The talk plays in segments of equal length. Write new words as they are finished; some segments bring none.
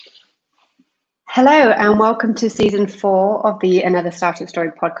Hello and welcome to season 4 of the Another Startup Story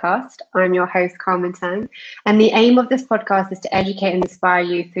podcast. I'm your host, Carmen Tang, and the aim of this podcast is to educate and inspire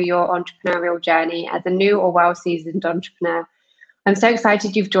you through your entrepreneurial journey as a new or well-seasoned entrepreneur. I'm so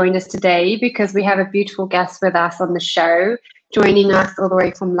excited you've joined us today because we have a beautiful guest with us on the show. Joining us all the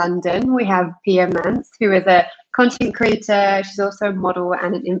way from London, we have Mance, who is a content creator. She's also a model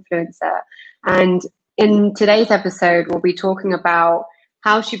and an influencer. And in today's episode, we'll be talking about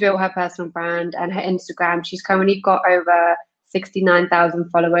how she built her personal brand and her Instagram. She's currently got over 69,000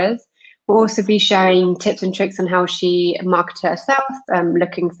 followers. We'll also be sharing tips and tricks on how she marketed herself,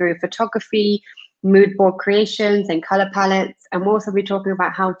 looking through photography, mood board creations and color palettes. And we'll also be talking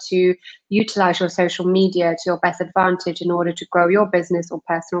about how to utilize your social media to your best advantage in order to grow your business or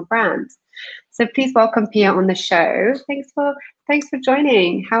personal brands. So please welcome Pia on the show. Thanks for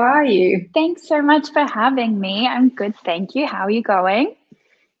joining. How are you? Thanks so much for having me. I'm good, thank you. How are you going?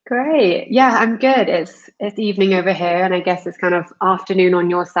 Great. Yeah, I'm good. It's evening over here, and I guess it's kind of afternoon on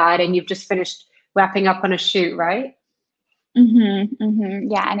your side, and you've just finished wrapping up on a shoot, right? Yeah,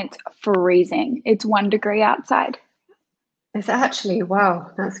 and it's freezing. It's 1 degree outside. It's actually,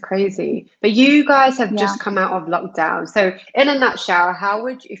 wow, that's crazy. But you guys have just come out of lockdown. So in a nutshell,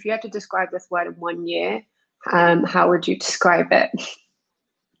 if you had to describe this word in 1 year, how would you describe it?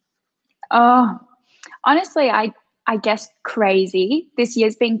 Oh, honestly, I guess crazy. This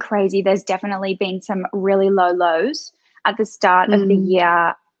year's been crazy. There's definitely been some really low lows. At the start of the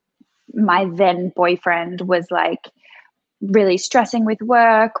year, my then boyfriend was like really stressing with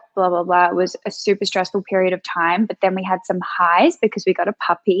work, blah, blah, blah. It was a super stressful period of time. But then we had some highs because we got a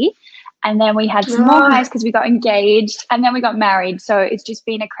puppy. And then we had some more highs because we got engaged, and then we got married. So it's just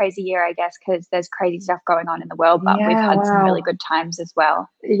been a crazy year, I guess, because there's crazy stuff going on in the world, but we've had some really good times as well.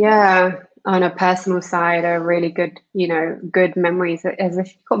 Yeah, on a personal side, are really good, good memories. As if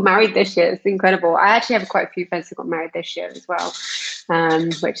you got married this year, it's incredible. I actually have quite a few friends who got married this year as well,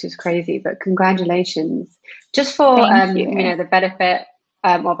 which is crazy. But congratulations! Just for the benefit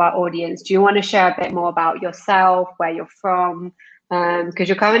of our audience, do you want to share a bit more about yourself, where you're from? Because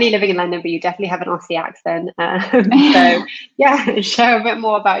you're currently living in London, but you definitely have an Aussie accent. So yeah, share a bit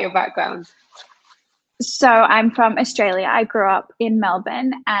more about your background. So I'm from Australia. I grew up in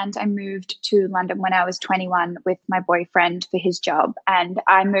Melbourne and I moved to London when I was 21 with my boyfriend for his job. And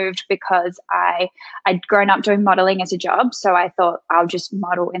I moved because I'd grown up doing modeling as a job. So I thought I'll just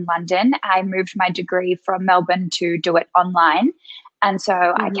model in London. I moved my degree from Melbourne to do it online. And so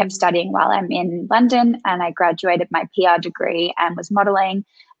I kept studying while I'm in London, and I graduated my PR degree and was modeling.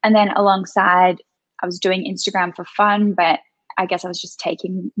 And then alongside, I was doing Instagram for fun, but I guess I was just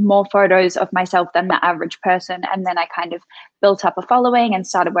taking more photos of myself than the average person. And then I kind of built up a following and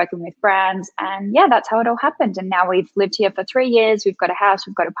started working with brands. And yeah, that's how it all happened. And now we've lived here for 3 years. We've got a house,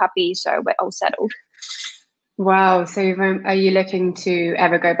 we've got a puppy, so we're all settled. Wow. So are you looking to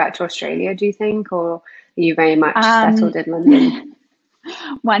ever go back to Australia, do you think? Or are you very much settled in London?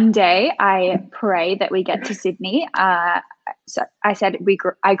 One day I pray that we get to Sydney. So I said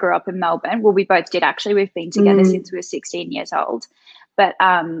I grew up in Melbourne. Well, we both did actually. We've been together since we were 16 years old. But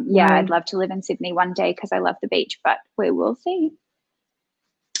I'd love to live in Sydney one day because I love the beach, but we will see.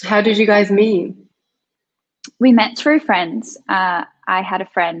 How did you guys meet? We met through friends. I had a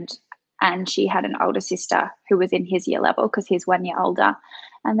friend and she had an older sister who was in his year level because he's 1 year older.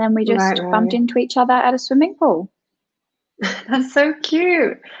 And then we just bumped into each other at a swimming pool. That's so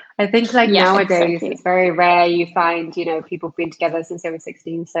cute. I think nowadays it's very rare you find, people who've been together since they were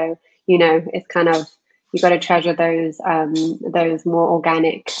 16. So, it's kind of, you got to treasure those more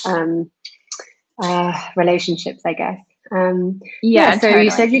organic relationships, I guess. So totally.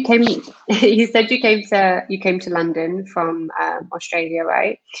 you said you came to London from Australia,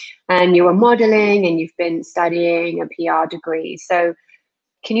 right? And you were modeling and you've been studying a PR degree. So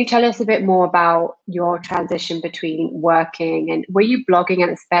can you tell us a bit more about your transition between working and were you blogging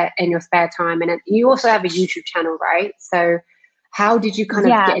in your spare time? And you also have a YouTube channel, right? So how did you kind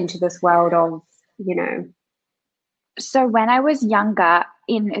of get into this world of, So when I was younger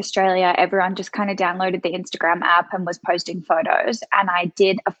in Australia, everyone just kind of downloaded the Instagram app and was posting photos. And I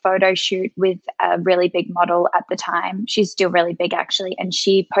did a photo shoot with a really big model at the time. She's still really big, actually. And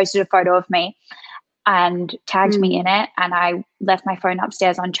she posted a photo of me and tagged me in it, and I left my phone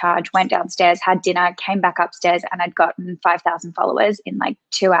upstairs on charge, went downstairs, had dinner, came back upstairs, and I'd gotten 5,000 followers in like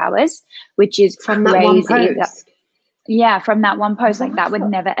 2 hours, which is from crazy. That one post. From that one post. Like that would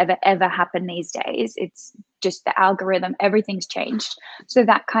never, ever, ever happen these days. It's just the algorithm, everything's changed. So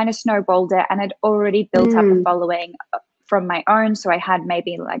that kind of snowballed it, and I'd already built up a following from my own. So I had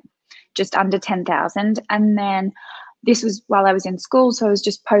maybe like just under 10,000. And then this was while I was in school. So I was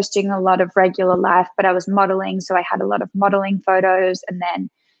just posting a lot of regular life, but I was modeling. So I had a lot of modeling photos. And then,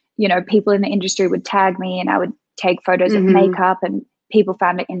 people in the industry would tag me and I would take photos of makeup, and people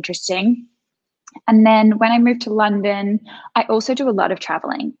found it interesting. And then when I moved to London, I also do a lot of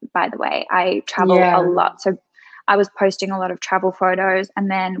traveling, by the way. I travel a lot. So I was posting a lot of travel photos. And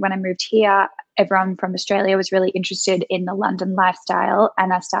then when I moved here, everyone from Australia was really interested in the London lifestyle,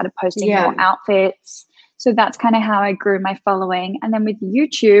 and I started posting more outfits. So that's kind of how I grew my following. And then with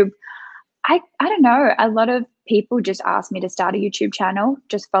YouTube, I don't know, a lot of people just asked me to start a YouTube channel,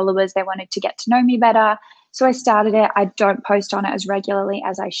 just followers. They wanted to get to know me better. So I started it. I don't post on it as regularly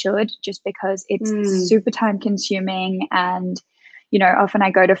as I should, just because it's super time consuming. And, often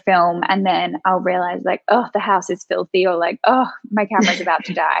I go to film and then I'll realize like, oh, the house is filthy, or like, oh, my camera's about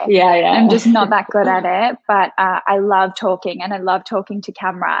to die. I'm just not that good at it. But I love talking, and I love talking to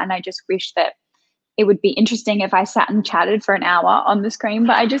camera. And I just wish that it would be interesting if I sat and chatted for an hour on the screen,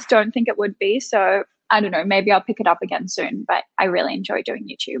 but I just don't think it would be. So I don't know, maybe I'll pick it up again soon, but I really enjoy doing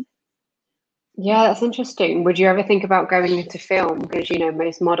YouTube. Yeah, that's interesting. Would you ever think about going into film? Because,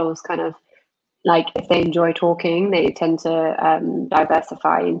 most models kind of like, if they enjoy talking, they tend to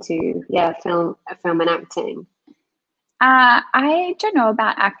diversify into, film and acting. I don't know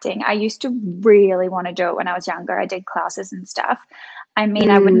about acting. I used to really want to do it when I was younger. I did classes and stuff. I mean,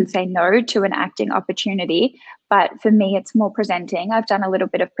 I wouldn't say no to an acting opportunity, but for me, it's more presenting. I've done a little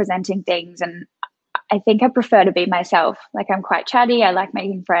bit of presenting things, and I think I prefer to be myself. Like, I'm quite chatty. I like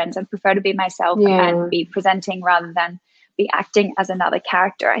making friends. I prefer to be myself and be presenting rather than be acting as another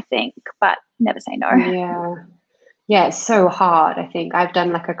character, I think, but never say no. Yeah, it's so hard. I think I've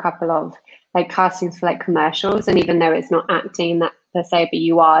done like a couple of like castings for like commercials, and even though it's not acting that per se, but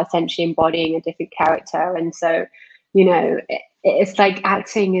you are essentially embodying a different character. And so, it's like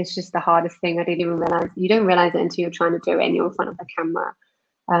acting is just the hardest thing. I didn't even realize. You don't realize it until you're trying to do it and you're in front of the camera,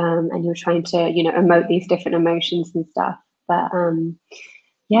 and you're trying to, emote these different emotions and stuff. But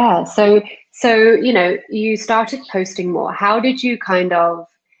yeah, so you started posting more. How did you kind of,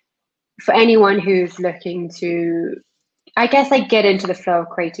 for anyone who's looking to, I guess, like get into the flow of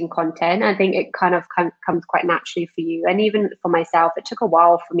creating content, I think it kind of comes quite naturally for you. And even for myself, it took a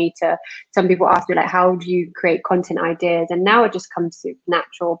while for me to, some people ask me like, how do you create content ideas? And now it just comes super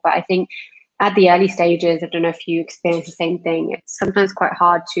natural. But I think at the early stages, I don't know if you experience the same thing. It's sometimes quite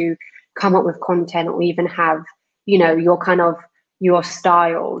hard to come up with content or even have, your kind of, your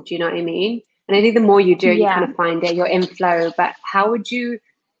style. Do you know what I mean? And I think the more you do it, you kind of find it, you're in flow. But how did you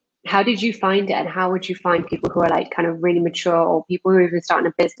find it, and how would you find people who are like kind of really mature, or people who are even starting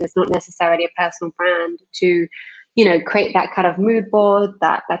a business, not necessarily a personal brand, to, create that kind of mood board,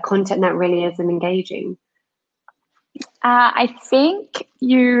 that content that really is engaging? I think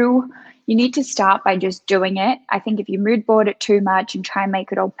you need to start by just doing it. I think if you mood board it too much and try and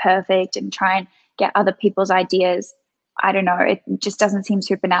make it all perfect and try and get other people's ideas, I don't know, it just doesn't seem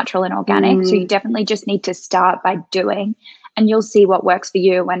supernatural and organic. So you definitely just need to start by doing, and you'll see what works for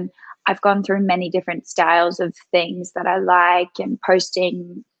you. And I've gone through many different styles of things that I like, and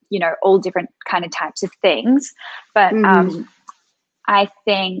posting, all different kind of types of things. But I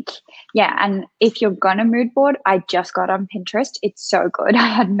think, and if you're gonna mood board, I just got on Pinterest. It's so good. I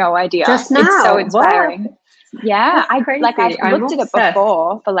had no idea. Just now? It's so inspiring. What? Yeah, I've looked at it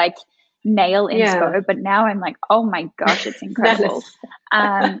before for like nail inspo, but now I'm like, oh my gosh, it's incredible.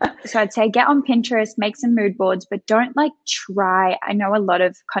 So I'd say get on Pinterest, make some mood boards, but don't like try. I know a lot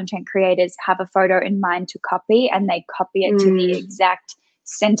of content creators have a photo in mind to copy, and they copy it to the exact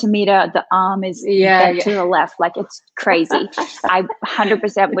centimeter the arm is bent to the left. Like, it's crazy. I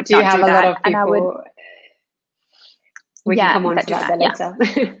 100% would not do that. And I would. We can come on to that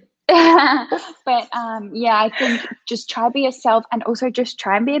later. But I think just try to be yourself, and also just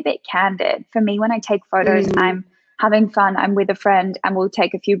try and be a bit candid. For me, when I take photos, I'm having fun, I'm with a friend, and we'll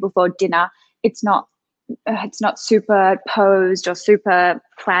take a few before dinner. It's not super posed or super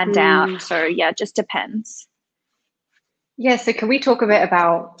planned out. So it just depends. Yeah, so can we talk a bit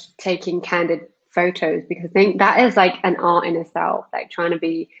about taking candid photos? Because I think that is like an art in itself, like trying to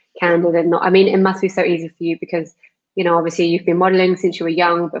be candid and not, I mean, it must be so easy for you because, obviously you've been modeling since you were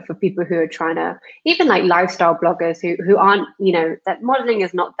young, but for people who are trying to, even like lifestyle bloggers who aren't, that modeling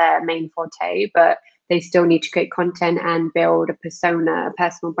is not their main forte, but they still need to create content and build a persona, a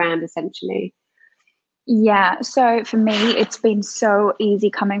personal brand, essentially. Yeah, so for me, it's been so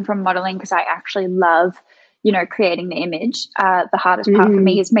easy coming from modeling because I actually love creating the image. The hardest part for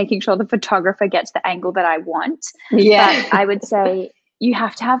me is making sure the photographer gets the angle that I want. Yeah. But I would say you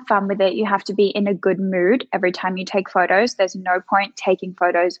have to have fun with it. You have to be in a good mood every time you take photos. There's no point taking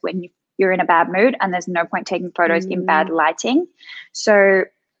photos when you're in a bad mood, and there's no point taking photos in bad Mm. lighting. So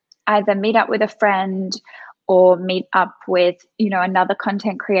either meet up with a friend or meet up with, another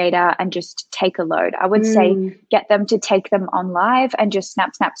content creator and just take a load. I would say Mm. get them to take them on live and just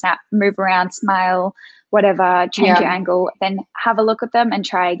snap, snap, snap, move around, smile, whatever, change your Yeah. angle, then have a look at them and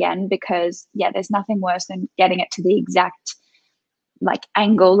try again, because there's nothing worse than getting it to the exact like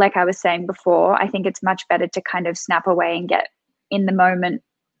angle. Like I was saying before, I think it's much better to kind of snap away and get in the moment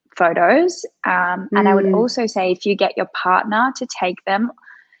photos. And I would Mm. also say if you get your partner to take them,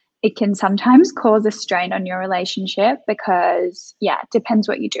 it can sometimes cause a strain on your relationship because, it depends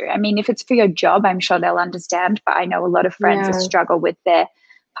what you do. I mean, if it's for your job, I'm sure they'll understand, but I know a lot of friends that Yeah. struggle with their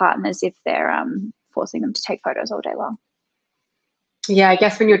partners if they're forcing them to take photos all day long. Yeah, I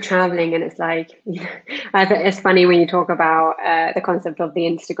guess when you're traveling and it's like, I think it's funny when you talk about the concept of the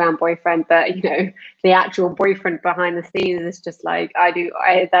Instagram boyfriend, but the actual boyfriend behind the scenes is just like, that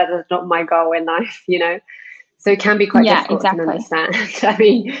is not my goal in life. So it can be quite Yeah, difficult to exactly. understand. I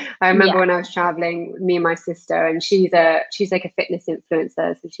mean, I remember Yeah. when I was traveling, me and my sister, and she's like a fitness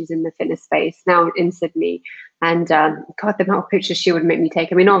influencer, so she's in the fitness space now in Sydney. And God, the amount of pictures she would make me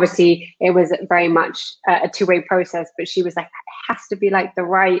take. I mean, obviously, it was very much a two-way process, but she was like, it has to be like the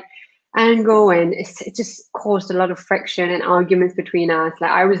right angle, and it just caused a lot of friction and arguments between us.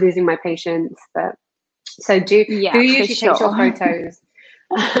 Like I was losing my patience. But so, who Yeah, for usually takes your sure. photos?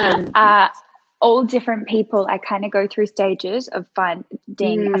 Um, All different people. I kind of go through stages of finding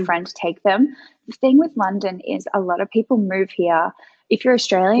a mm, friend to take them. The thing with London is a lot of people move here. If you're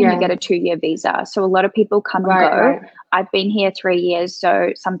Australian, you yeah, get a 2-year visa. So a lot of people come and right, go. right. I've been here 3 years.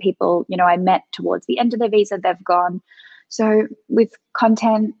 So some people, I met towards the end of their visa, they've gone. So with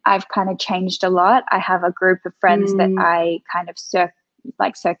content, I've kind of changed a lot. I have a group of friends that Mm, I kind of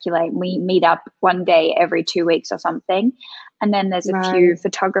circulate. We meet up one day every 2 weeks or something. And then there's a few right.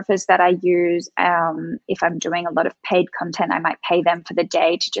 photographers that I use. If I'm doing a lot of paid content, I might pay them for the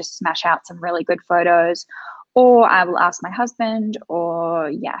day to just smash out some really good photos. Or I will ask my husband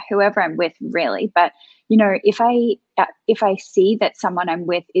or whoever I'm with really. But if I see that someone I'm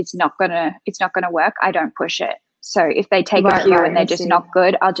with is it's not gonna work, I don't push it. So if they take a Right, few and right. they're I just see. not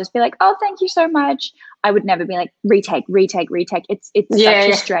good, I'll just be like, oh, thank you so much. I would never be like retake, retake, retake. It's Yeah, such a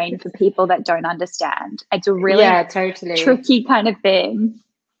yeah. strain for people that don't understand. It's a really Yeah, totally. tricky kind of thing.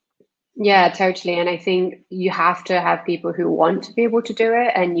 Yeah, totally. And I think you have to have people who want to be able to do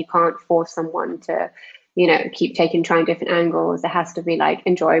it, and you can't force someone to, keep trying different angles. It has to be like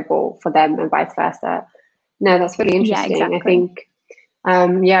enjoyable for them and vice versa. No, that's really Yeah, interesting. I exactly. think,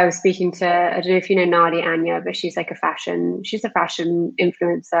 I was speaking to, I don't know if you know Nadia Anya, but she's a fashion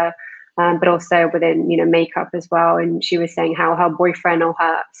influencer, but also within, makeup as well. And she was saying how her boyfriend or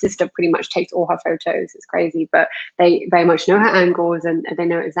her sister pretty much takes all her photos. It's crazy, but they very much know her angles, and they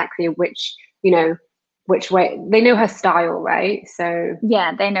know exactly which way, they know her style, right? So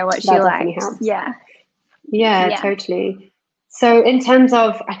Yeah, they know what she that definitely likes. helps. Yeah. Yeah, Yeah. totally. So in terms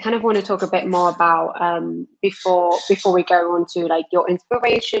of, I kind of want to talk a bit more about before we go on to like your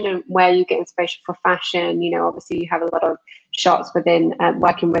inspiration and where you get inspiration for fashion. Obviously you have a lot of shots within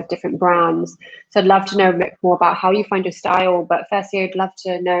working with different brands. So I'd love to know a bit more about how you find your style. But firstly, I'd love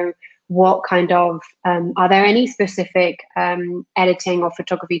to know what kind of are there any specific editing or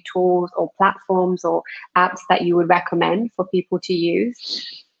photography tools or platforms or apps that you would recommend for people to use?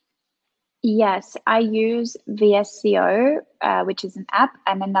 Yes, I use VSCO, which is an app,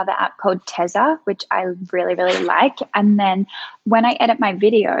 and another app called Teza, which I really, really like. And then when I edit my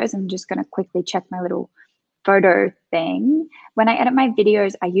videos, I'm just going to quickly check my little photo thing. When I edit my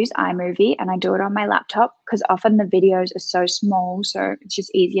videos, I use iMovie and I do it on my laptop because often the videos are so small, so it's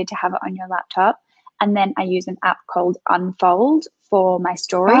just easier to have it on your laptop. And then I use an app called Unfold for my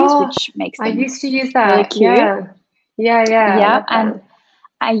stories, Oh, which makes I them used to use really that. cute. Yeah. Yeah, yeah. I Yeah, love and that.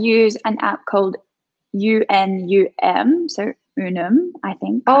 I use an app called UNUM, so Unum, I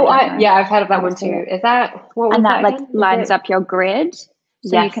think. I Oh, don't know yeah, I've heard of how that to one say too. it. Is that, what was And that that like again? Is lines it? up your grid. So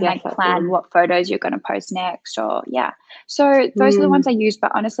you Yes, can yes, like that's the plan one. what photos you're going to post next or yeah. So those are the ones Mm, I use,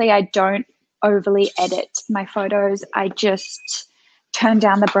 but honestly, I don't overly edit my photos. I just turn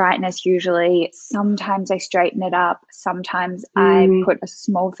down the brightness usually. Sometimes I straighten it up. Sometimes I mm, put a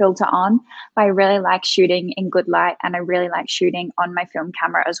small filter on. But I really like shooting in good light and I really like shooting on my film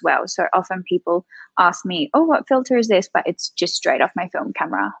camera as well. So often people ask me, oh, what filter is this? But it's just straight off my film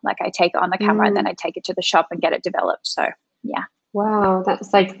camera. Like I take it on the camera and then mm. I take it to the shop and get it developed. So yeah. Wow,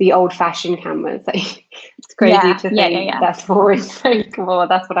 that's like the old-fashioned cameras. Like, it's crazy Yeah. to Yeah. Yeah. think Yeah. that's what it's like. Well,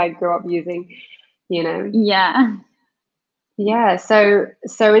 that's what I grew up using. Yeah. Yeah, so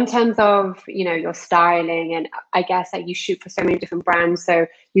in terms of, your styling, and I guess like you shoot for so many different brands, so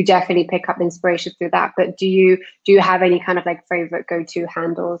you definitely pick up inspiration through that. But do you have any kind of like favorite go-to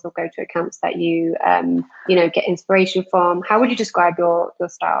handles or go-to accounts that you get inspiration from? How would you describe your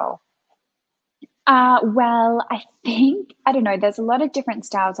style? Well, I think, I don't know, there's a lot of different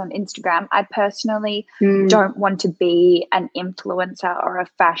styles on Instagram. I personally Mm, don't want to be an influencer or a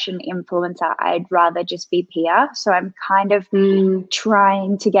fashion influencer. I'd rather just be Pia. So I'm kind of mm,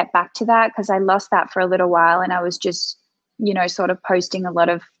 trying to get back to that because I lost that for a little while and I was just, sort of posting a lot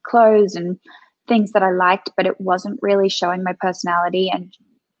of clothes and things that I liked, but it wasn't really showing my personality and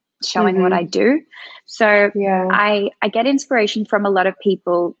showing what I hmm. do. So Yeah. I get inspiration from a lot of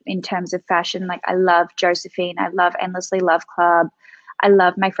people in terms of fashion. Like I love Josephine, I love Endlessly Love Club. I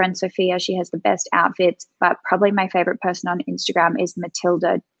love my friend Sophia. She has the best outfits, but probably my favorite person on Instagram is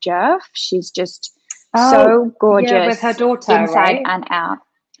Matilda Jerf. She's just Oh, so yeah, with her gorgeous daughter, inside right? and out.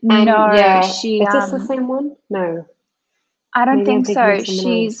 And No, yeah, she is this the same one? No, I don't maybe I'm think thinking of so. someone She's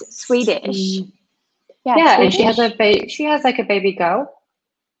else. Swedish. Mm. Yeah, Yeah, and she has Swedish? she has like a baby girl.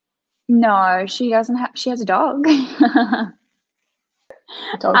 No, she doesn't have she has a dog.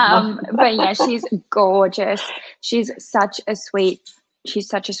 Dog mom. But yeah, she's gorgeous. She's such a sweet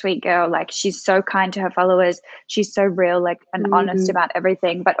girl. Like she's so kind to her followers. She's so real, like and honest Mm, about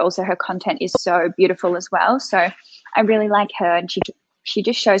everything, but also her content is so beautiful as well. So I really like her and she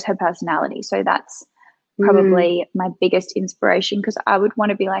just shows her personality. So that's mm, probably my biggest inspiration because I would want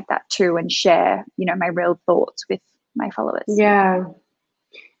to be like that too and share, my real thoughts with my followers. yeah.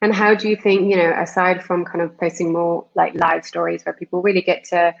 And how do you think, aside from kind of posting more like live stories where people really get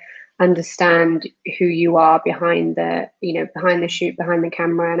to understand who you are behind behind the shoot, behind the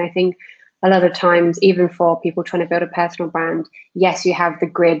camera. And I think a lot of times, even for people trying to build a personal brand, yes, you have the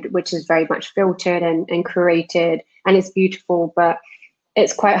grid, which is very much filtered and curated, and it's beautiful, but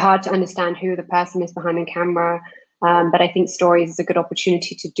it's quite hard to understand who the person is behind the camera. But I think stories is a good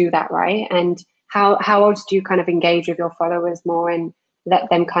opportunity to do that, right? And how else do you kind of engage with your followers more and let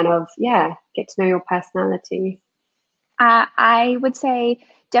them kind of, yeah, get to know your personality? I would say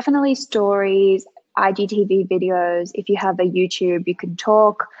definitely stories, IGTV videos. If you have a YouTube, you can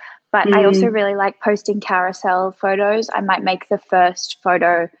talk. But I also Mm, really like posting carousel photos. I might make the first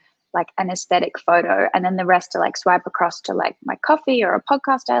photo like an aesthetic photo, and then the rest to like swipe across to like my coffee or a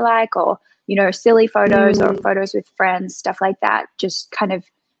podcast I like, or, silly photos or mm, photos with friends, stuff like that. Just kind of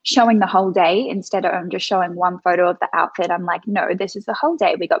showing the whole day instead of just showing one photo of the outfit. I'm like, no, this is the whole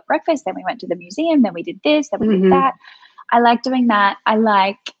day. We got breakfast, then we went to the museum, then we did this, then we did that. hmm. I like doing that. I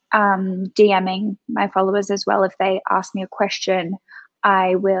like DMing my followers as well. If they ask me a question,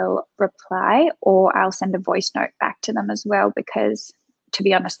 I will reply or I'll send a voice note back to them as well because, to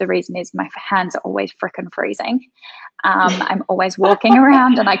be honest, the reason is my hands are always frickin' freezing. I'm always walking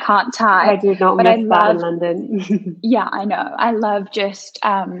around and I can't I type, do not but I miss that in love, London. yeah, I know. I love just,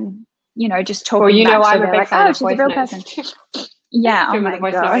 just Well, talking back. So I'm a they're big like, fan oh, of she's a voice real notes. person. Do Yeah. you Oh remember the my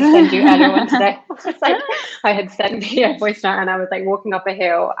voice note I sent you earlier on God. today? It's like I had sent you a voice note and I was like walking up a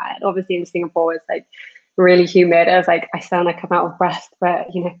hill. And obviously in Singapore, it's like really humid. I was like, I sound like I'm out of breath, but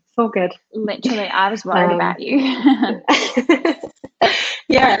it's all good. Literally, I was worried Um, about you.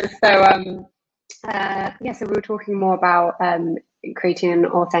 yeah. So we were talking more about creating an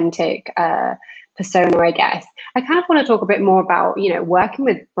authentic persona, I guess. I kind of want to talk a bit more about, working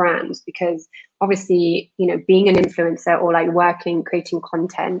with brands because obviously, being an influencer or like working, creating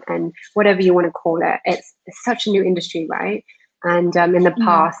content and whatever you want to call it, it's such a new industry, right? And in the Mm.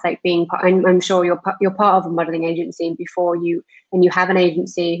 past, like I'm sure you're part of a modeling agency, and and you have an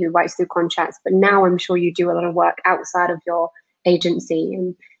agency who writes through contracts, but now I'm sure you do a lot of work outside of your agency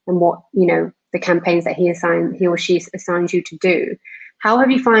and what the campaigns that he or she assigns you to do. How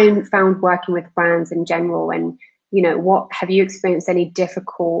have you found working with brands in general, and what have you experienced any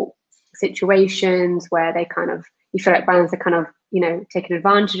difficult situations where they kind of you feel like brands are kind of taking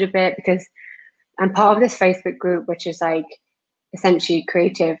advantage of it? Because I'm part of this Facebook group which is like essentially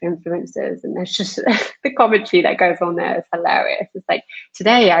creative influencers, and there's just the commentary that goes on there is hilarious. It's like,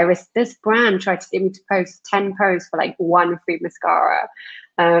 today I was this brand tried to get me to post 10 posts for like one free mascara,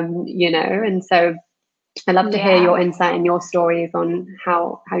 and so I'd love to hear Yeah. your insight and your stories on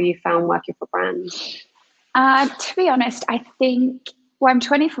how you found working for brands. To be honest, I think, well, I'm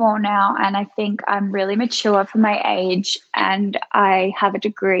 24 now, and I think I'm really mature for my age, and I have a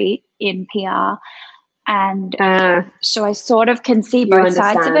degree in PR. And uh so I sort of can see you both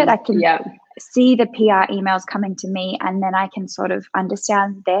sides of it. understand, I can yeah. see the PR emails coming to me, and then I can sort of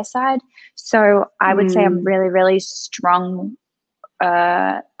understand their side. So I would say I'm Mm, really, really strong.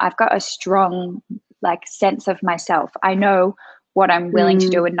 I've got a strong like sense of myself. I know what I'm willing to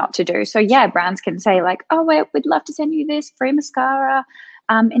do Mm. and not to do. So yeah, brands can say like, oh, we'd love to send you this free mascara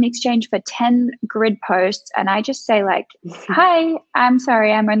in exchange for 10 grid posts. And I just say like, hi, I'm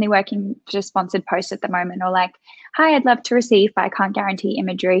sorry, I'm only working just sponsored posts at the moment. Or like, hi, I'd love to receive, but I can't guarantee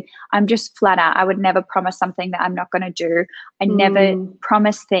imagery. I'm just flat out. I would never promise something that I'm not going to do. I never Mm.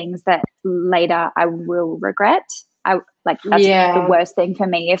 promise things that later I will regret. I like that's the Yeah. worst thing for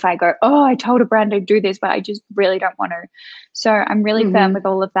me if I go, oh, I told a brand to do this, but I just really don't want to. So I'm really firm with Hmm.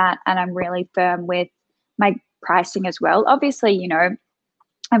 all of that, and I'm really firm with my pricing as well. Obviously,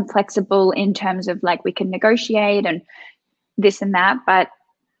 I'm flexible in terms of like we can negotiate and this and that, but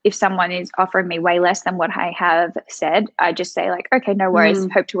if someone is offering me way less than what I have said, I just say like, okay, no worries,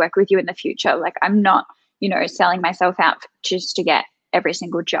 Mm. hope to work with you in the future. Like I'm not, selling myself out just to get every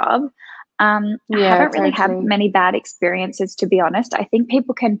single job. I Yeah, haven't really had totally. many bad experiences, to be honest. I think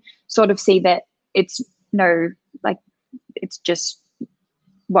people can sort of see that it's no, like, it's just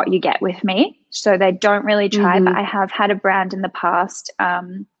what you get with me. So they don't really try, but I Hmm. have had a brand in the past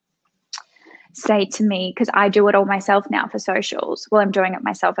say to me, because I do it all myself now for socials. Well, I'm doing it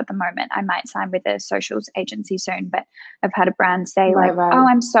myself at the moment. I might sign with a socials agency soon, but I've had a brand say Right, like, oh, right.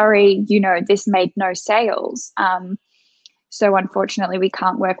 I'm sorry, this made no sales. So unfortunately, we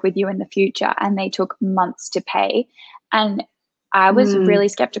can't work with you in the future. And they took months to pay. And I was Mm. really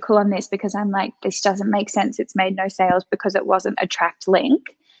skeptical on this because I'm like, this doesn't make sense. It's made no sales because it wasn't a tracked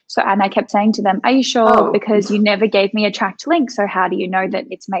link. So, and I kept saying to them, are you sure? Oh, Because you never gave me a tracked link. So how do you know that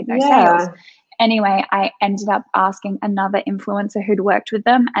it's made no sales? yeah. Anyway, I ended up asking another influencer who'd worked with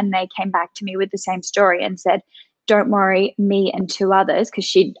them, and they came back to me with the same story and said, don't worry, me and two others, because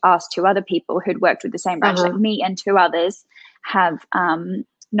she'd asked two other people who'd worked with the same brand, like Uh-huh. me and two others have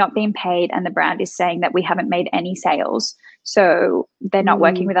not been paid, and the brand is saying that we haven't made any sales. So they're not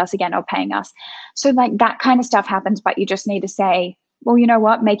working Mm. with us again or paying us. So, like, that kind of stuff happens, but you just need to say, well, you know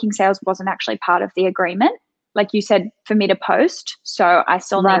what? Making sales wasn't actually part of the agreement. Like you said, for me to post. So I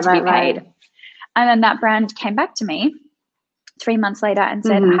still need Right, to be right, paid. right. And then that brand came back to me 3 months later and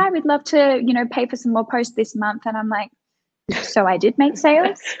said, hi, Hmm. we'd love to, pay for some more posts this month. And I'm like, so I did make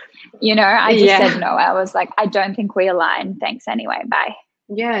sales. I just said Yeah. no. I was like, I don't think we align. Thanks anyway. Bye.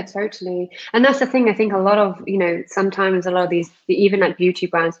 Yeah, totally. And that's the thing. I think a lot of, sometimes a lot of these, even like beauty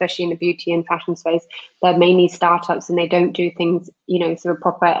brands, especially in the beauty and fashion space, they're mainly startups and they don't do things, sort of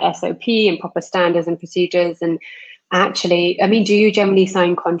proper SOP and proper standards and procedures. And actually, I mean, do you generally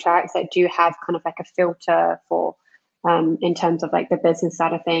sign contracts that do have kind of like a filter for, in terms of like the business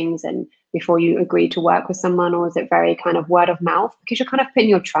side of things and before you agree to work with someone, or is it very kind of word of mouth because you're kind of putting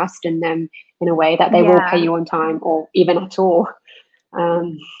your trust in them in a way that they will pay Yeah. you on time or even at all?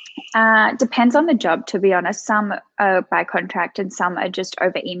 Um, Depends on the job, to be honest. Some are by contract and some are just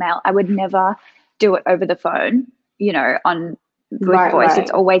over email. I would never do it over the phone, on with right, voice.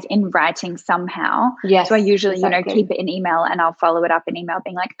 It's right. always in writing somehow. So I Yes, usually, exactly. keep it in email and I'll follow it up in email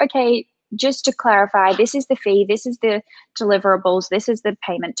being like, okay, just to clarify, this is the fee, this is the deliverables, this is the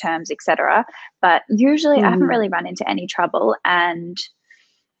payment terms, etc. But usually I haven't Hmm. really run into any trouble. And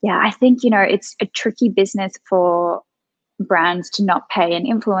yeah, I think, it's a tricky business for brands to not pay an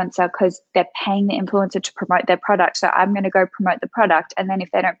influencer because they're paying the influencer to promote their product. So I'm going to go promote the product. And then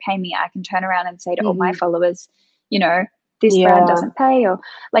if they don't pay me, I can turn around and say to all my Hmm. followers, you know, this brand Yeah. doesn't pay, or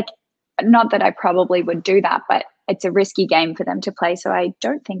like, not that I probably would do that, but it's a risky game for them to play. So I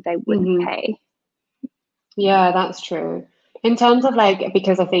don't think they wouldn't Hmm. pay. Yeah, that's true. In terms of like,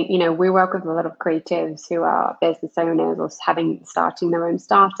 because I think, we work with a lot of creatives who are business owners or starting their own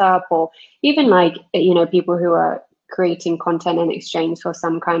startup, or even like, people who are creating content in exchange for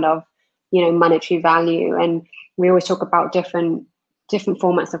some kind of, monetary value. And we always talk about different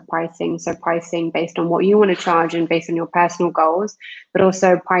formats of pricing. So pricing based on what you want to charge and based on your personal goals, but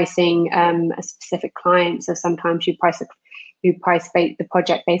also pricing a specific client. So sometimes the project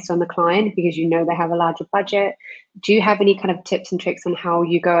based on the client because they have a larger budget. Do you have any kind of tips and tricks on how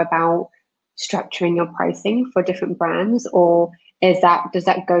you go about structuring your pricing for different brands, or does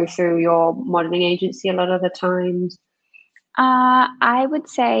that go through your modeling agency a lot of the times? I would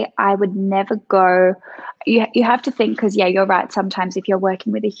say I would never go. You have to think because, yeah, you're right. Sometimes if you're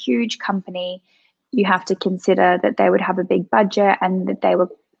working with a huge company, you have to consider that they would have a big budget and that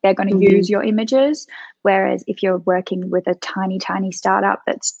they're going to use Hmm. your images. Whereas if you're working with a tiny, tiny startup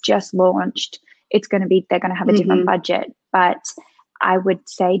that's just launched, they're going to have a different Hmm. budget. But I would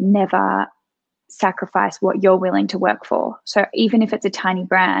say never sacrifice what you're willing to work for. So even if it's a tiny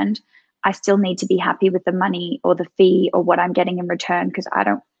brand, I still need to be happy with the money or the fee or what I'm getting in return because I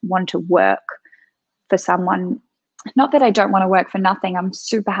don't want to work for someone not that I don't want to work for nothing. I'm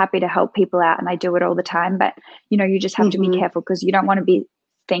super happy to help people out and I do it all the time. But, you know, you just have to be Mm-hmm. careful because you don't want to be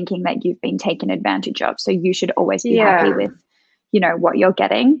thinking that you've been taken advantage of. So you should always be happy Yeah. with, you know, what you're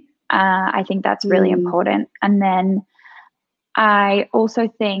getting. I think that's really Mm. important. And then I also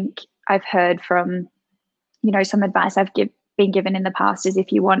think I've heard from, you know, some advice been given in the past is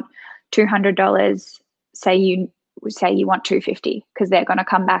if you want $200, say you want 250 because they're going to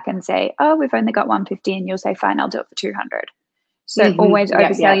come back and say, oh, we've only got 150, and you'll say, fine, I'll do it for 200. So always Mm-hmm.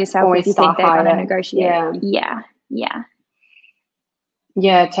 Yep, oversell yep. yourself if Always you think start they're going to higher. negotiate. Yeah. Yeah, yeah,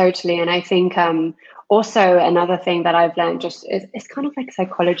 Yeah, totally. And I think also another thing that I've learned just is it's kind of like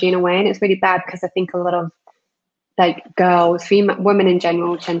psychology in a way, and it's really bad because I think a lot of like girls, female women in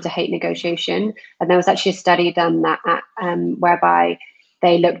general tend to hate negotiation. And there was actually a study done that whereby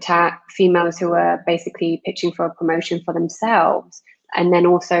they looked at females who were basically pitching for a promotion for themselves. And then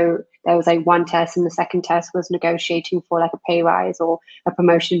also there was like one test, and the second test was negotiating for like a pay rise or a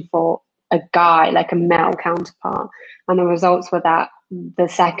promotion for a guy, like a male counterpart. And the results were that the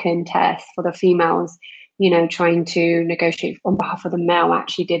second test for the females, you know, trying to negotiate on behalf of the male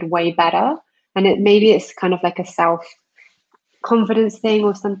actually did way better. And it maybe it's kind of like a self confidence thing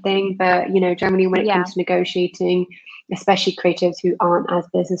or something, but you know, generally when it yeah. comes to negotiating, especially creatives who aren't as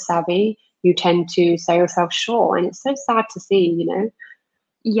business savvy, you tend to sell yourself short, and it's so sad to see, you know.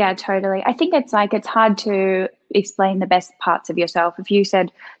 Yeah, totally. I think it's hard to explain the best parts of yourself. If you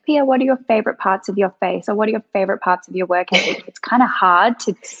said, Pia, what are your favorite parts of your face, or what are your favorite parts of your work ethic? It's kind of hard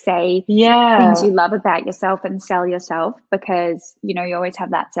to say things Yeah. you love about yourself and sell yourself because, you know, you always have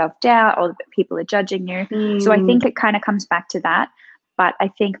that self-doubt or that people are judging you. So I Mm, think it kind of comes back to that. But I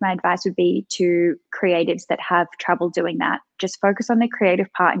think my advice would be to creatives that have trouble doing that, just focus on the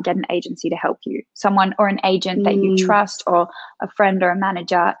creative part and get an agency to help you. Someone or an agent that you mm, trust, or a friend or a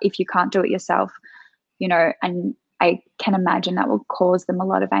manager if you can't do it yourself, you know, and I can imagine that will cause them a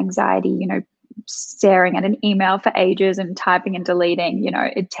lot of anxiety, you know, staring at an email for ages and typing and deleting, you know,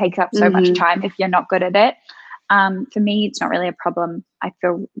 it takes up so much mm-hmm. time if you're not good at it. For me, it's not really a problem. I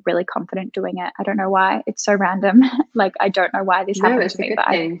feel really confident doing it. I don't know why. It's so random. Like, I don't know why this No, happened it's to a me, good but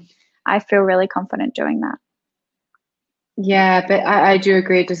thing. I feel really confident doing that. Yeah, but I do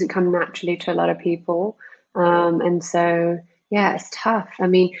agree it doesn't come naturally to a lot of people. And so, yeah, it's tough. I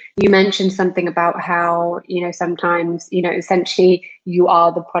mean, you mentioned something about how, you know, sometimes, you know, essentially you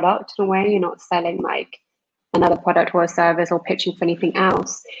are the product in a way. You're not selling like another product or a service or pitching for anything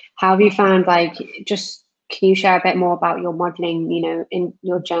else. How have you found like just can you share a bit more about your modeling, you know, in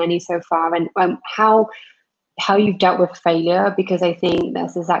your journey so far, and how you've dealt with failure? Because I think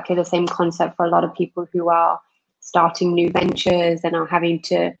that's exactly the same concept for a lot of people who are starting new ventures and are having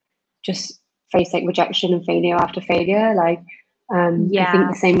to just face like rejection and failure after failure. Like I think Yeah.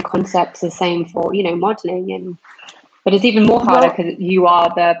 the same concept's the same for, you know, modeling, and but it's even more harder Well, because you are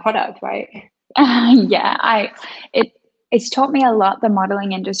the product, right? yeah, it it's taught me a lot, the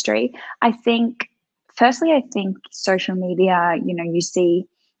modeling industry. I think firstly, I think social media, you know, you see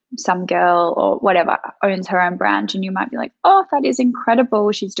some girl or whatever owns her own brand and you might be like, oh, that is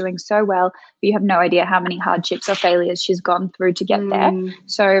incredible. She's doing so well. But you have no idea how many hardships or failures she's gone through to get there. Mm,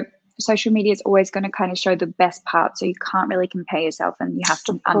 So social media is always going to kind of show the best part. So you can't really compare yourself and you have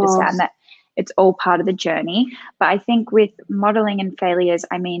to of understand course. that it's all part of the journey. But I think with modeling and failures,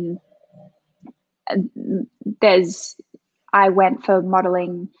 I mean, there's I went for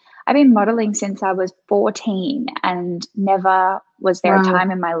modeling. I've been modeling since I was 14 and never was there a time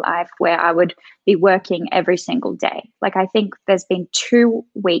Wow. in my life where I would be working every single day. Like, I think there's been 2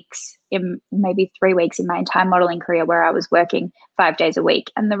 weeks in maybe 3 weeks in my entire modeling career where I was working 5 days a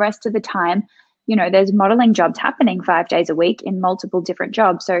week. And the rest of the time, you know, there's modeling jobs happening 5 days a week in multiple different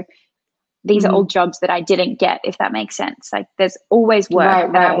jobs. So these are all Mm, jobs that I didn't get, if that makes sense. Like, there's always work right,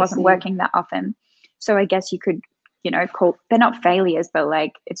 and I right. I wasn't see. working that often. So I guess you could, you know, call, they're not failures, but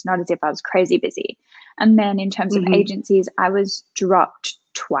like, it's not as if I was crazy busy. And then in terms of Hmm. agencies, I was dropped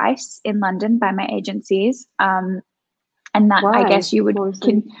twice in London by my agencies. And that, I Why? guess you would What was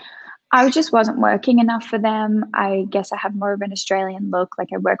can the? I just wasn't working enough for them. I guess I have more of an Australian look. Like,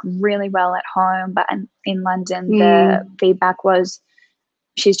 I work really well at home, but in London, the Mm, feedback was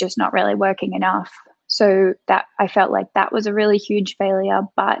she's just not really working enough. So that I felt like that was a really huge failure,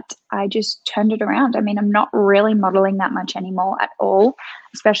 but I just turned it around. I mean, I'm not really modeling that much anymore at all,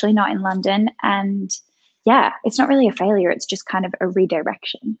 especially not in London. And yeah, it's not really a failure. It's just kind of a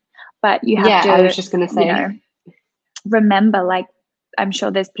redirection. But you have yeah, I to, was just gonna you say. know, remember, like, I'm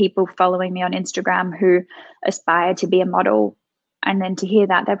sure there's people following me on Instagram who aspire to be a model. And then to hear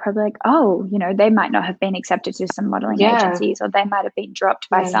that, they're probably like, oh, you know, they might not have been accepted to some modeling Yeah, agencies or they might have been dropped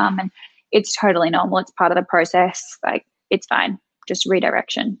by yeah. some. And it's totally normal. It's part of the process. Like, it's fine. Just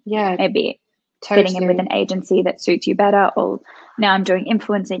redirection. Yeah, Maybe fitting in with totally. an agency that suits you better, or now I'm doing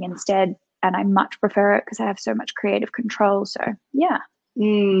influencing instead, and I much prefer it because I have so much creative control. So yeah.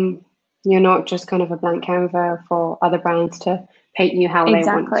 Mm, you're not just kind of a blank canvas for other brands to paint you how they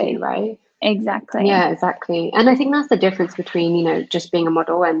want to, Exactly. right? Exactly. Yeah, exactly. And I think that's the difference between, just being a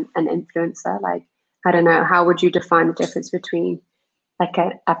model and an influencer. Like, I don't know, how would you define the difference between like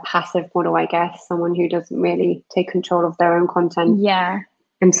a passive model, I guess, someone who doesn't really take control of their own content, Yeah.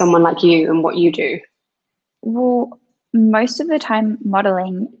 and someone like you and what you do? Well, most of the time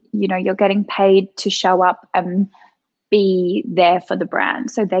modeling, you're getting paid to show up and be there for the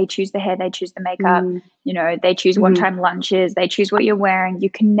brand. So they choose the hair, they choose the makeup, Mm, they choose what hmm time lunch is, they choose what you're wearing. You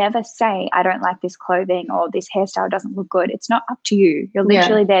can never say, I don't like this clothing or this hairstyle doesn't look good. It's not up to you. You're Yeah.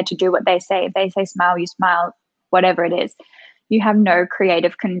 literally there to do what they say. If they say smile, you smile, whatever it is. You have no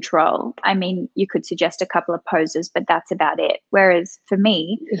creative control. I mean, you could suggest a couple of poses, but that's about it. Whereas for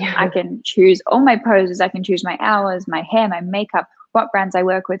me, I Yeah. can choose all my poses, I can choose my hours, my hair, my makeup, what brands I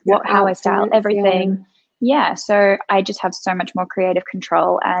work with, Your how I style outfits. Yeah. everything. Yeah, so I just have so much more creative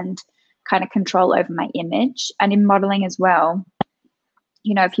control and kind of control over my image. And in modeling as well,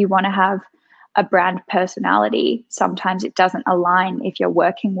 if you want to have a brand personality, sometimes it doesn't align if you're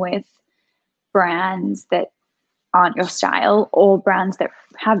working with brands that aren't your style, or brands that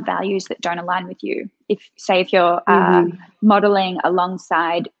have values that don't align with you. If you're Hmm. modeling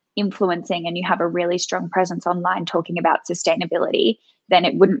alongside influencing and you have a really strong presence online talking about sustainability, then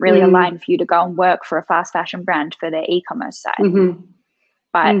it wouldn't really Mm, align for you to go and work for a fast fashion brand for their e-commerce side. hmm.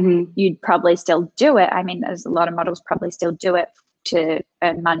 But Hmm. you'd probably still do it. I mean, there's a lot of models probably still do it to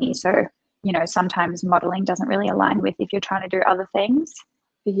earn money. So, sometimes modeling doesn't really align with if you're trying to do other things.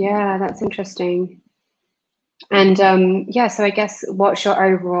 Yeah, that's interesting. And yeah, so I guess what's your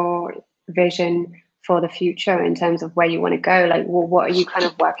overall vision for the future in terms of where you want to go? Like, well, what are you kind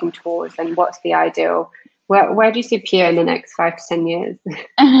of working towards, and what's the ideal? Where do you see Pure in the next 5 to 10 years?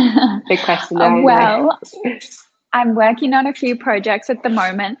 Big question there, I know. Well, I'm working on a few projects at the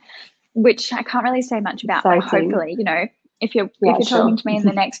moment, which I can't really say much about, but Exciting. hopefully, if you're Yeah, talking sure. to me in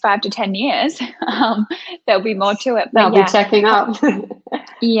the next 5 to 10 years, there'll be more to it. Yeah, But I'll be yeah, checking up.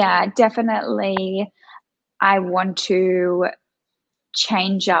 yeah, definitely. I want to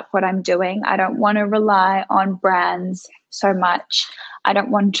change up what I'm doing. I don't want to rely on brands so much. I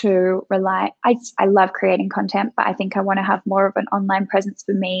don't want to rely. I love creating content, but I think I want to have more of an online presence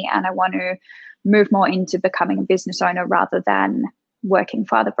for me, and I want to move more into becoming a business owner rather than working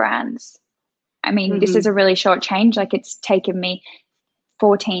for other brands. I mean, this is Hmm. a really short change. Like, it's taken me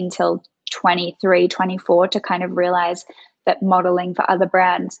 14 till 23, 24 to kind of realize that modeling for other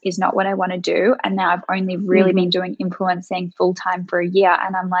brands is not what I want to do. And now I've only really been Hmm. doing influencing full time for a year.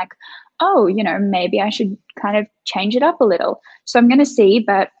 And I'm like, oh, maybe I should kind of change it up a little. So I'm going to see.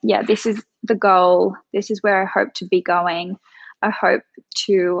 But yeah, this is the goal. This is where I hope to be going. I hope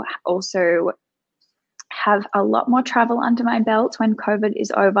to also have a lot more travel under my belt when COVID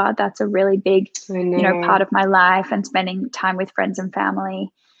is over. That's a really big, I part know. of my life, and spending time with friends and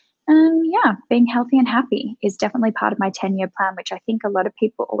family. And yeah, being healthy and happy is definitely part of my 10-year plan, which I think a lot of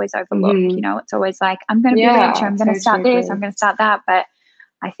people always overlook. Hmm. It's always like, I'm going to be rich, Yeah, I'm going to totally start this, I'm agree. going to start that. But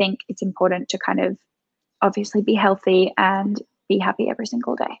I think it's important to kind of obviously be healthy and be happy every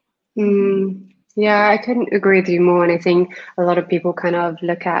single day. Mm, yeah, I couldn't agree with you more. And I think a lot of people kind of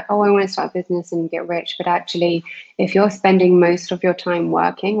look at, oh, I want to start a business and get rich. But actually, if you're spending most of your time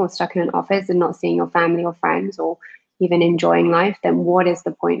working or stuck in an office and not seeing your family or friends or even enjoying life, then what is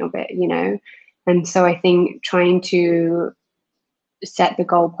the point of it? And so I think trying to set the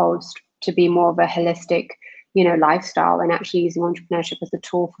goalpost to be more of a holistic, lifestyle, and actually using entrepreneurship as a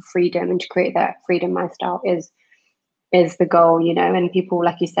tool for freedom and to create that freedom lifestyle is the goal. And people,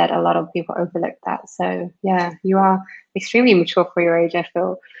 like you said, a lot of people overlook that. So yeah, you are extremely mature for your age, I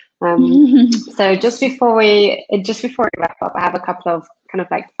feel. So just before we wrap up, I have a couple of kind of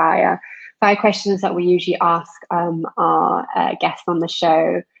like fire questions that we usually ask our guests on the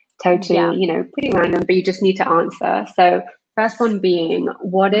show. Yeah. Totally, pretty random, but you just need to answer. So first one being,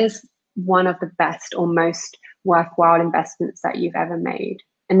 what is one of the best or most worthwhile investments that you've ever made?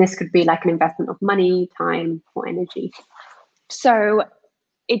 And this could be like an investment of money, time, or energy. So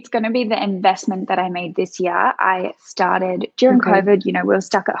it's going to be the investment that I made this year. I started during Okay. COVID, we were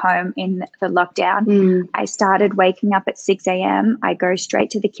stuck at home in the lockdown. Mm, I started waking up at 6 a.m. I go straight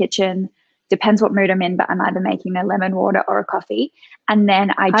to the kitchen. Depends what mood I'm in, but I'm either making a lemon water or a coffee. And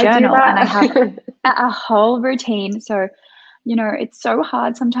then I I do journal, and I have that. a whole routine. So, it's so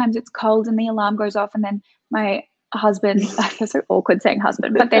hard. Sometimes it's cold and the alarm goes off, and then my husband, I feel so awkward saying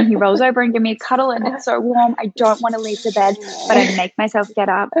husband, but then he rolls over and give me a cuddle and it's so warm. I don't want to leave the bed, but I make myself get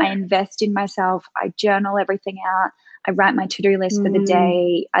up. I invest in myself. I journal everything out. I write my to-do list for the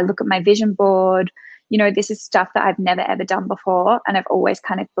day. I look at my vision board. You know, this is stuff that I've never, ever done before. And I've always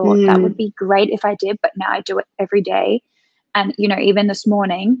kind of thought that would be great if I did, but now I do it every day. And, you know, even this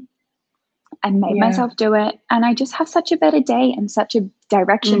morning, I made myself do it. And I just have such a better day and such a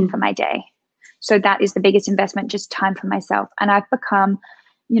direction for my day. So that is the biggest investment, just time for myself. And I've become,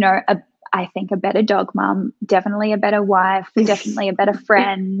 you know, I think a better dog mom, definitely a better wife, definitely a better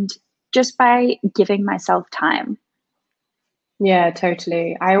friend, just by giving myself time. Yeah,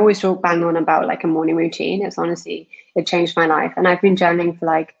 totally. I always talk bang on about like a morning routine. It's honestly, it changed my life. And I've been journaling for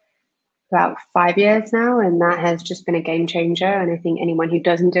like about 5 years now, and that has just been a game changer. And I think anyone who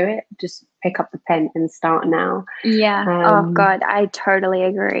doesn't do it, just pick up the pen and start now. Yeah. Oh God, I totally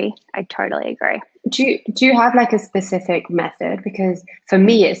agree. Do you have like a specific method? Because for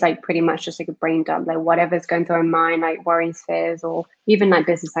me, it's like pretty much just like a brain dump, like whatever's going through my mind, like worries, fears, or even like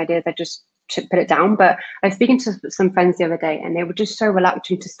business ideas, I just should put it down. But I was speaking to some friends the other day, and they were just so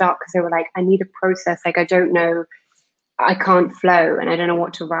reluctant to start because they were like, I need a process. Like I don't know, I can't flow, and I don't know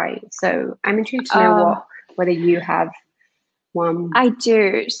what to write. So I'm intrigued to know whether you have one. I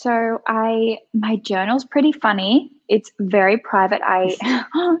do. So my journal's pretty funny. It's very private.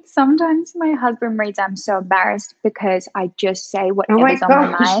 Sometimes my husband reads, I'm so embarrassed because I just say whatever's on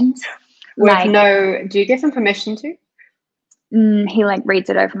my mind. Do you give him permission to? He like reads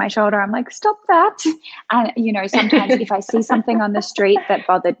it over my shoulder. I'm like, stop that. And, you know, sometimes if I see something on the street that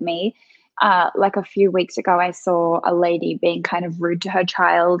bothered me, like a few weeks ago, I saw a lady being kind of rude to her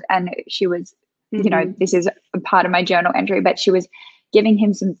child, and she was, you know, this is a part of my journal entry, but she was giving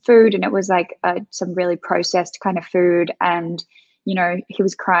him some food, and it was like some really processed kind of food. And, you know, he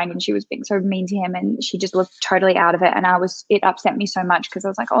was crying and she was being so mean to him, and she just looked totally out of it. And it upset me so much because I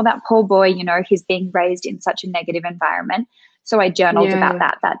was like, oh, that poor boy, you know, he's being raised in such a negative environment. So I journaled about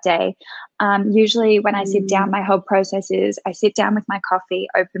that day. Usually when I sit down, my whole process is I sit down with my coffee,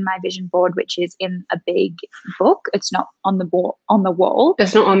 open my vision board, which is in a big book. It's not on the wall.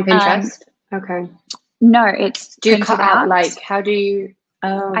 It's not on Pinterest. Okay. No, it's do you cut out like how do you?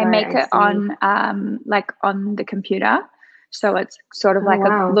 I make it on like on the computer. So it's sort of like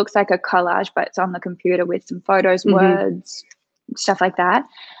looks like a collage, but it's on the computer with some photos, words, stuff like that.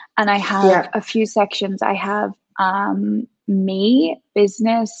 And I have a few sections. I have me,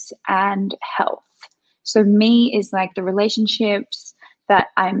 business, and health. So me is like the relationships that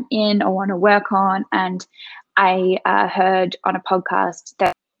I'm in or want to work on. And I heard on a podcast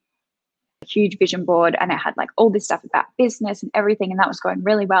that a huge vision board, and it had like all this stuff about business and everything, and that was going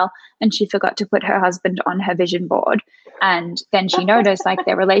really well. And she forgot to put her husband on her vision board. And then she noticed like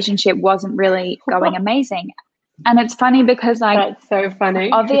their relationship wasn't really going amazing. And it's funny because like, that's so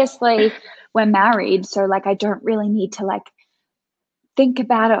funny. Obviously we're married, so like I don't really need to like think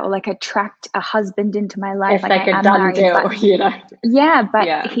about it or like attract a husband into my life. It's like a done deal, but, you know. Yeah,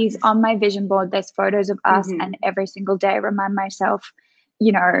 but he's on my vision board. There's photos of us, and every single day I remind myself,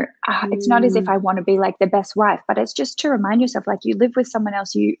 you know, it's not as if I want to be like the best wife, but it's just to remind yourself, like you live with someone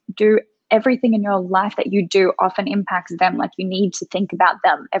else, you do everything in your life that you do often impacts them. Like you need to think about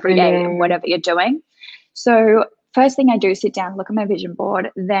them every day and whatever you're doing. So first thing I do, sit down, look at my vision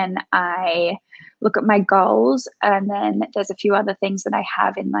board, then I look at my goals, and then there's a few other things that I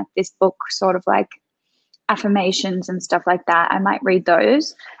have in like this book, sort of like affirmations and stuff like that. I might read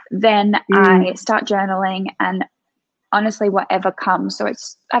those. Then I start journaling, and honestly, whatever comes. So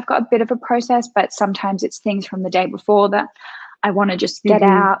I've got a bit of a process, but sometimes it's things from the day before that I want to just get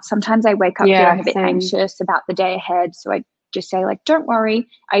out. Sometimes I wake up feeling a bit anxious about the day ahead. So I just say like, don't worry.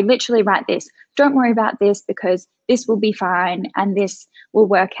 I literally write this. Don't worry about this because this will be fine and this will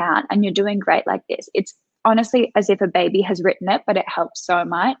work out and you're doing great like this. It's honestly as if a baby has written it, but it helps so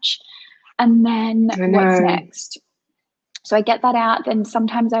much. And then what's next? So I get that out. Then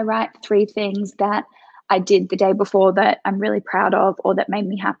sometimes I write 3 things that I did the day before that I'm really proud of or that made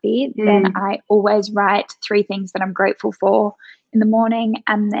me happy. Then I always write 3 things that I'm grateful for in the morning.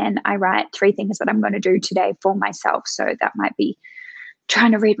 And then I write 3 things that I'm going to do today for myself. So that might be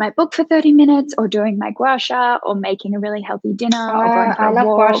trying to read my book for 30 minutes or doing my gua sha or making a really healthy dinner or going for a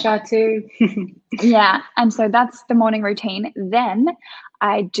walk. I love gua sha too. Yeah. And so that's the morning routine. Then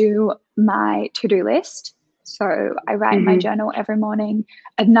I do my to-do list. So I write in my journal every morning,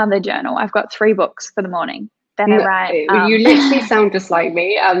 another journal. I've got 3 books for the morning. Then I write. You literally sound just like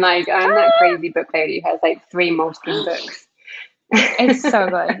me. I'm that crazy book lady who has like 3 multiple books. It's so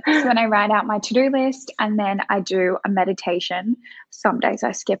good. So then I write out my to-do list and then I do a meditation. Some days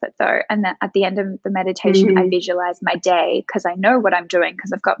I skip it though. And then at the end of the meditation, I visualize my day because I know what I'm doing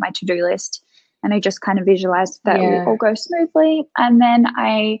because I've got my to-do list, and I just kind of visualize that it will all go smoothly. And then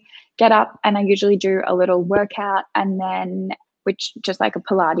I get up and I usually do a little workout, and then which just like a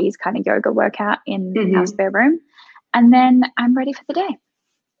Pilates kind of yoga workout in our spare room. And then I'm ready for the day.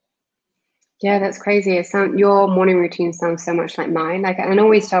 Yeah, that's crazy. Your morning routine sounds so much like mine. Like, and I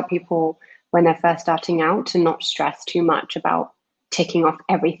always tell people when they're first starting out to not stress too much about ticking off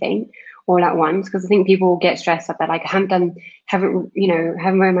everything all at once, because I think people get stressed up. They're like, haven't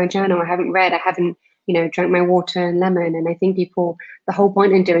read my journal, I haven't read, I haven't, drank my water and lemon. And I think the whole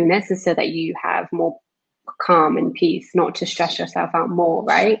point in doing this is so that you have more calm and peace, not to stress yourself out more,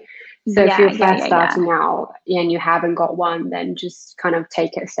 right? So if you're first starting out and you haven't got one, then just kind of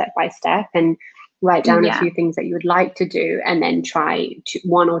take it step by step and write down a few things that you would like to do, and then try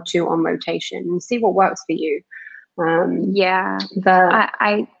one or two on rotation and see what works for you.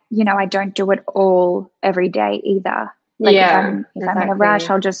 I don't do it all every day either. Like if I'm in a rush,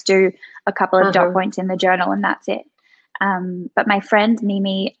 I'll just do a couple of dot points in the journal and that's it. But my friend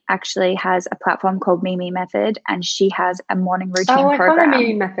Mimi actually has a platform called Mimi Method, and she has a morning routine program. I follow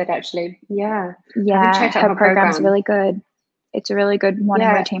Mimi Method actually. Yeah. Her program's really good. It's a really good morning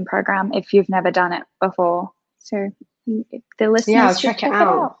routine program if you've never done it before. So if the listeners I'll check it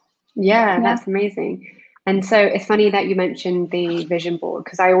out. Yeah, that's amazing. And so it's funny that you mentioned the vision board,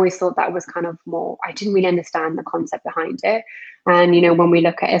 because I always thought that was kind of more, I didn't really understand the concept behind it. And, when we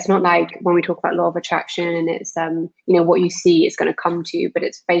look at it, it's not like when we talk about law of attraction and it's, what you see is going to come to you, but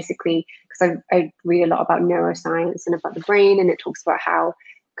it's basically, because I read a lot about neuroscience and about the brain, and it talks about how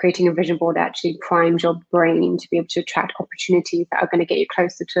creating a vision board actually primes your brain to be able to attract opportunities that are going to get you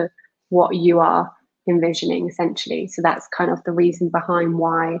closer to what you are envisioning, essentially. So that's kind of the reason behind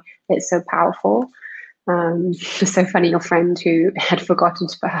why it's so powerful. It's so funny, your friend who had forgotten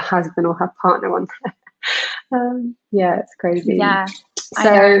to put her husband or her partner on there. It's crazy. Yeah, I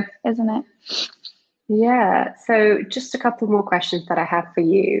know, isn't it? Yeah. So just a couple more questions that I have for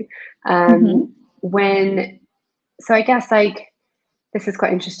you. So I guess this is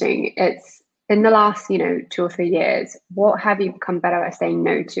quite interesting. It's in the last, 2 or 3 years, what have you become better at saying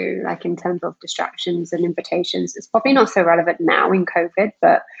no to, like in terms of distractions and invitations? It's probably not so relevant now in COVID,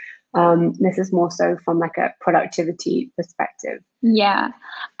 but this is more so from like a productivity perspective. Yeah.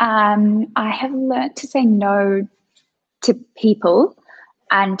 I have learned to say no to people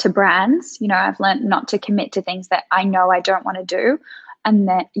and to brands. I've learned not to commit to things that I know I don't want to do. And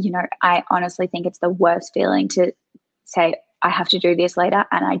that, I honestly think it's the worst feeling to say, I have to do this later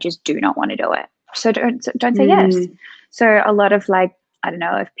and I just do not want to do it. So don't say yes. So a lot of I don't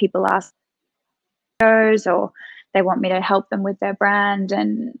know, if people ask or they want me to help them with their brand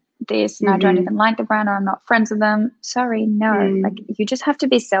and this, and I don't even like the brand or I'm not friends with them. Sorry, no. You just have to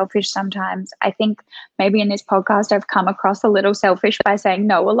be selfish sometimes. I think maybe in this podcast I've come across a little selfish by saying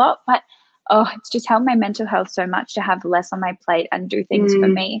no a lot, but it's just helped my mental health so much to have less on my plate and do things for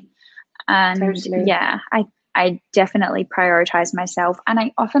me. And totally. I definitely prioritize myself. And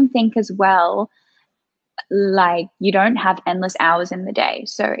I often think as well, you don't have endless hours in the day.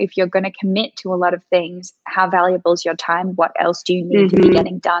 So if you're going to commit to a lot of things, how valuable is your time? What else do you need to be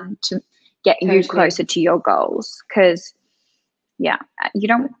getting done to get you closer to your goals? Because you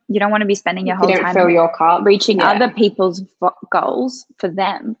don't want to be spending your whole time fill your cup. reaching other people's goals for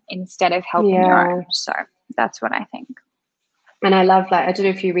them instead of helping your own. So that's what I think. And I love I don't know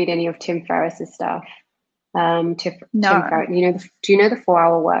if you read any of Tim Ferriss's stuff. No. Tim Ferriss, do you know the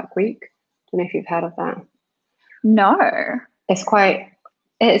 4-hour work week? I don't know if you've heard of that. No. It's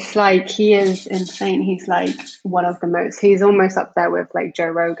like, he is insane. He's one of the most, he's almost up there with Joe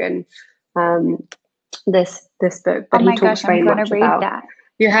Rogan, this book, but he talks very much about that.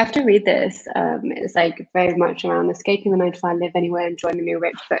 You have to read this. It's very much around escaping the 9-to-5, live anywhere, and join the new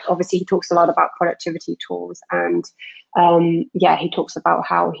rich. But obviously he talks a lot about productivity tools, and he talks about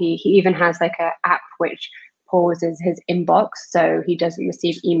how he even has a app which pauses his inbox so he doesn't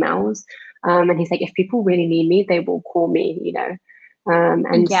receive emails. And he's if people really need me, they will call me,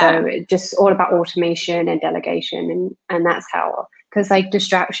 so it's just all about automation and delegation, and that's how, because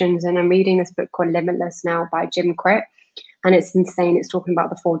distractions. And I'm reading this book called Limitless now by Jim Quick, and it's insane. It's talking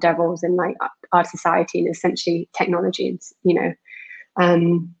about the 4 devils in our society, and essentially technology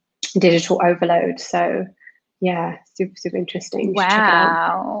and digital overload. So super, super interesting.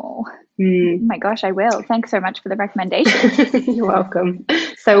 Wow. Oh my gosh, I will. Thanks so much for the recommendation. You're welcome.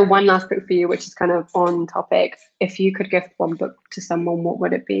 So one last book for you, which is kind of on topic. If you could gift one book to someone, what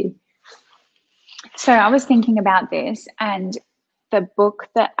would it be? So I was thinking about this, and the book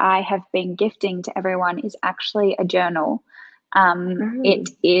that I have been gifting to everyone is actually a journal. It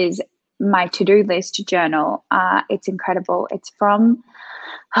is my to-do list journal. It's incredible. It's from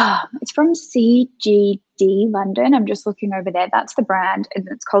CGD London. I'm just looking over there. That's the brand, and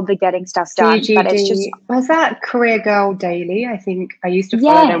it's called the Getting Stuff Done. CGD. But it's just, Was that Career Girl Daily? I think I used to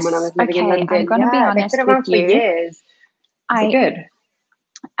follow them when I yes. was living in Okay, I'm London. going to be Yeah, they've honest been with around for you. years. Is it good?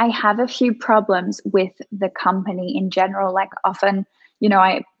 I have a few problems with the company in general. Like often,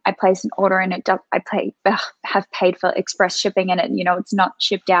 I place an order and have paid for express shipping and it's not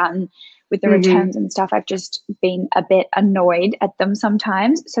shipped out, and with the returns and stuff, I've just been a bit annoyed at them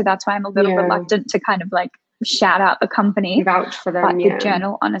sometimes. So that's why I'm a little reluctant to kind of like shout out the company. Vouch for them. But the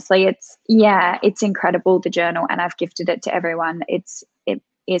journal, honestly, it's incredible, the journal, and I've gifted it to everyone. It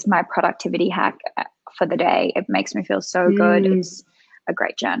is my productivity hack for the day. It makes me feel so good. It's a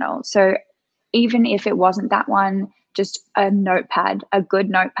great journal. So even if it wasn't that one, just a notepad, a good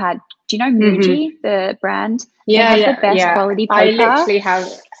notepad. Do you know Muji, the brand? Yeah, they have the best quality paper. I literally have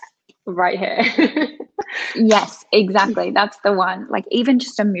right here. Yes, exactly. That's the one. Like even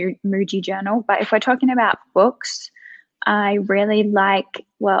just a Muji journal. But if we're talking about books, I really like,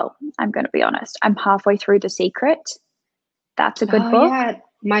 well, I'm going to be honest, I'm halfway through The Secret. That's a good book. Yeah,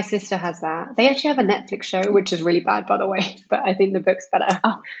 my sister has that. They actually have a Netflix show, which is really bad, by the way, but I think the book's better.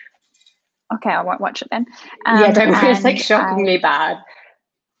 Oh, okay, I won't watch it then. Yeah, don't worry, it's like shockingly bad.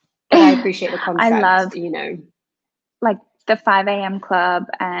 But I appreciate the concept, I love, like the 5 a.m. Club,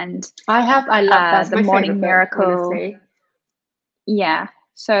 and I love that's the my Morning Miracle. Book, honestly. Yeah.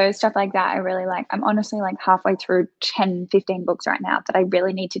 So stuff like that I really like. I'm honestly like halfway through 10, 15 books right now that I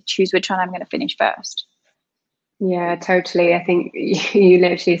really need to choose which one I'm going to finish first. Yeah, totally. I think you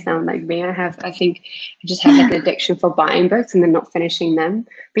literally sound like me. I think I just have like an addiction for buying books and then not finishing them.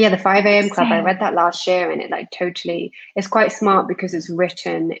 But yeah, the 5 a.m. Club, I read that last year, and it like totally, it's quite smart because it's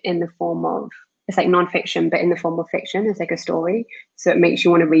written in the form of, it's like nonfiction, but in the form of fiction. It's like a story. So it makes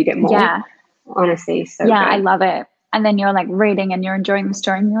you want to read it more. Yeah. Honestly, so yeah, good. I love it. And then you're like reading and you're enjoying the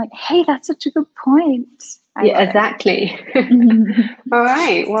story and you're like, hey, that's such a good point. Yeah, exactly. All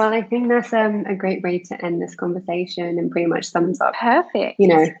right. Well, I think that's a great way to end this conversation, and pretty much sums up, perfect,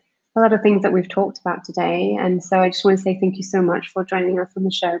 a lot of things that we've talked about today. And so I just want to say thank you so much for joining us on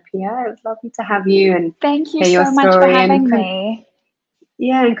the show, Pia. It was lovely to have you and thank you hear so your much story. for having me.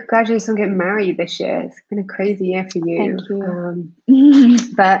 Yeah, and congratulations on getting married this year. It's been a crazy year for you. Thank you.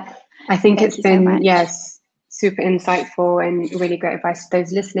 But I think Thank it's been, super insightful and really great advice to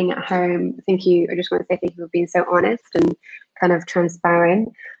those listening at home. Thank you. I just want to say thank you for being so honest and kind of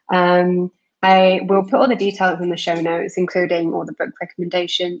transparent. I will put all the details in the show notes, including all the book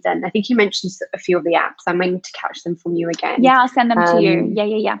recommendations. And I think you mentioned a few of the apps. I might need to catch them from you again. Yeah, I'll send them to you.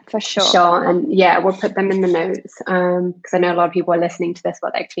 Yeah, for sure. Sure. And yeah, we'll put them in the notes because I know a lot of people are listening to this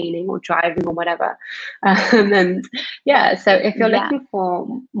while they're cleaning or driving or whatever. And yeah, so if you're looking for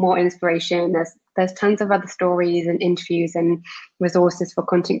more inspiration, there's tons of other stories and interviews and resources for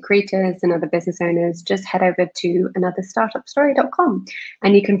content creators and other business owners. Just head over to anotherstartupstory.com,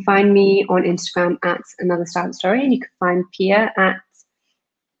 and you can find me on Instagram at anotherstartupstory, and you can find Pia at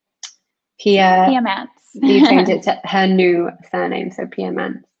Pia Mance. You changed it to her new surname, so Pia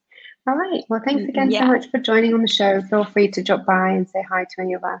Mance. All right. Well, thanks again so much for joining on the show. Feel free to drop by and say hi to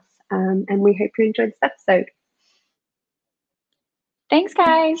any of us. And we hope you enjoyed this episode. Thanks,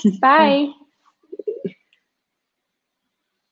 guys. Bye.